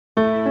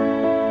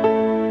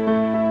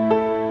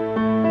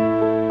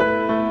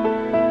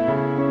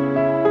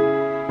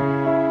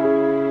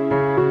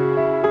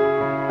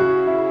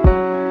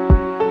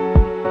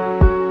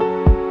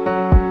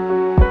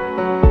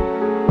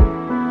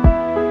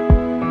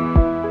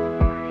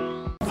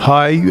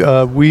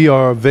Hi, we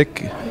are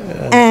Vic.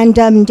 And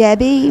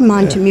Debbie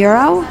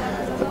Montemurro.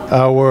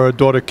 Our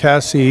daughter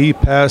Cassie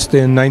passed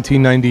in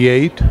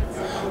 1998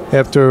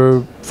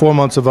 after 4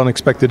 months of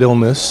unexpected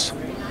illness.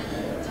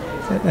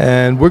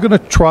 And we're going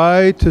to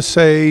try to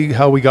say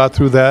how we got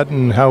through that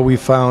and how we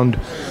found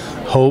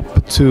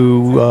hope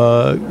to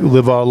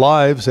live our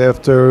lives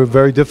after a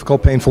very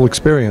difficult, painful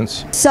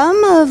experience.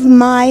 Some of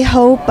my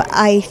hope,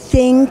 I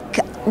think,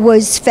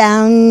 was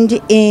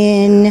found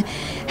in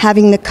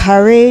having the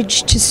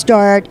courage to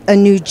start a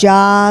new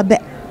job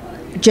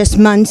just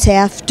months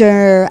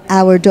after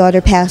our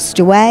daughter passed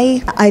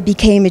away. I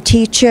became a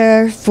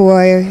teacher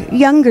for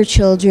younger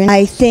children.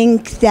 I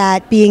think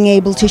that being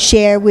able to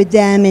share with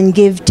them and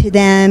give to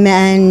them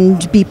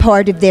and be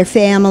part of their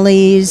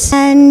families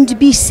and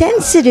be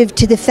sensitive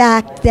to the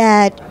fact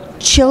that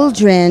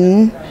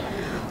children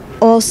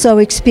also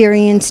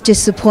experience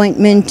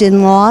disappointment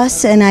and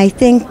loss, and I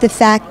think the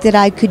fact that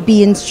I could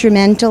be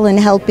instrumental in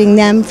helping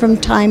them from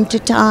time to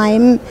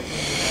time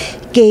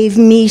gave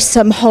me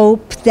some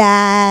hope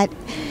that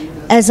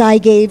as I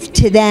gave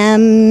to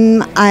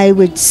them, I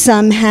would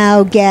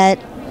somehow get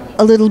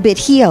a little bit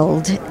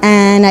healed.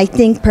 And I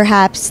think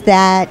perhaps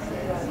that,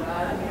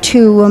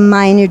 to a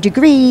minor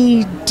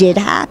degree, did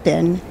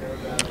happen.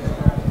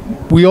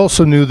 We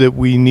also knew that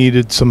we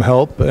needed some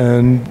help,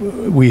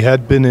 and we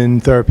had been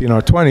in therapy in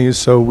our 20s,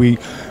 so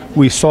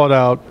we sought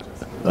out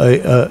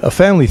a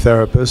family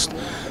therapist,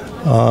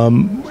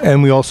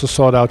 and we also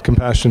sought out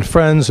compassionate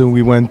friends, and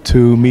we went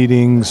to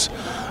meetings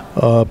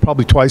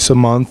probably twice a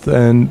month,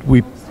 and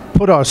we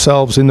put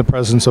ourselves in the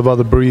presence of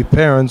other bereaved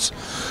parents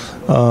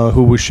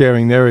who were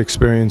sharing their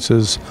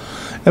experiences.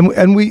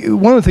 And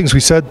one of the things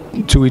we said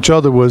to each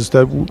other was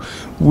that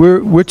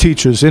we're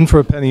teachers, in for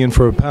a penny, in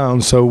for a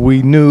pound, so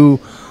we knew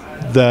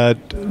that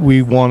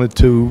we wanted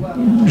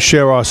to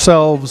share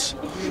ourselves.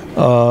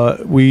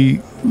 We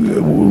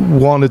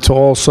wanted to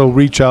also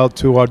reach out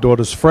to our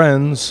daughter's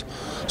friends,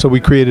 so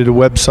we created a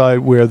website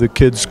where the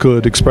kids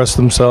could express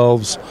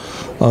themselves.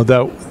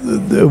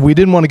 That we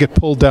didn't want to get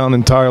pulled down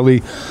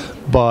entirely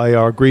by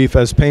our grief,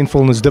 as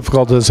painful and as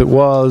difficult as it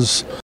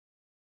was.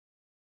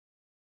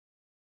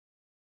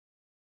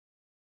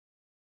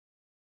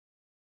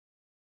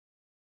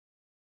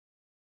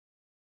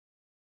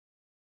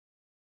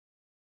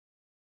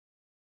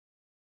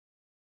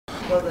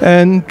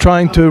 And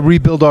trying to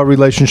rebuild our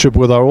relationship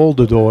with our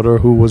older daughter,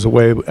 who was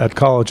away at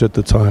college at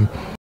the time.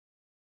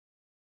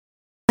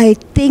 I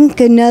think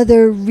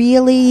another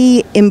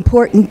really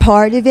important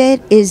part of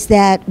it is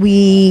that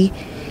we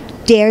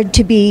dared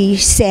to be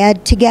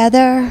sad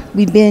together.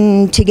 We've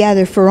been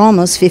together for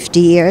almost 50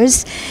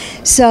 years,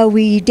 so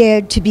we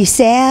dared to be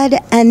sad.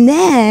 And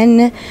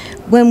then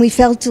when we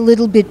felt a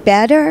little bit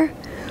better,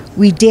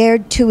 we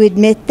dared to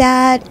admit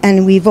that,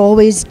 and we've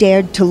always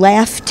dared to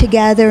laugh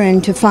together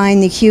and to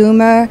find the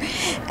humor.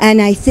 And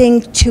I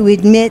think to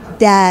admit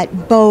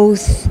that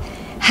both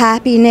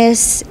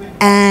happiness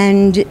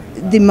and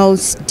the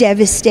most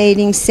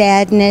devastating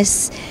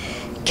sadness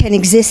can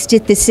exist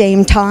at the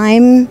same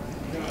time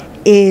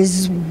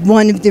is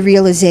one of the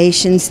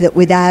realizations that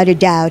without a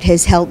doubt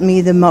has helped me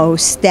the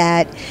most,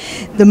 that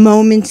the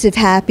moments of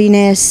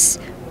happiness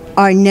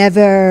are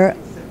never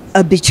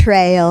a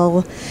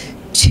betrayal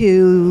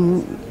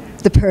to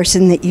the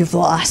person that you've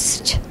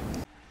lost.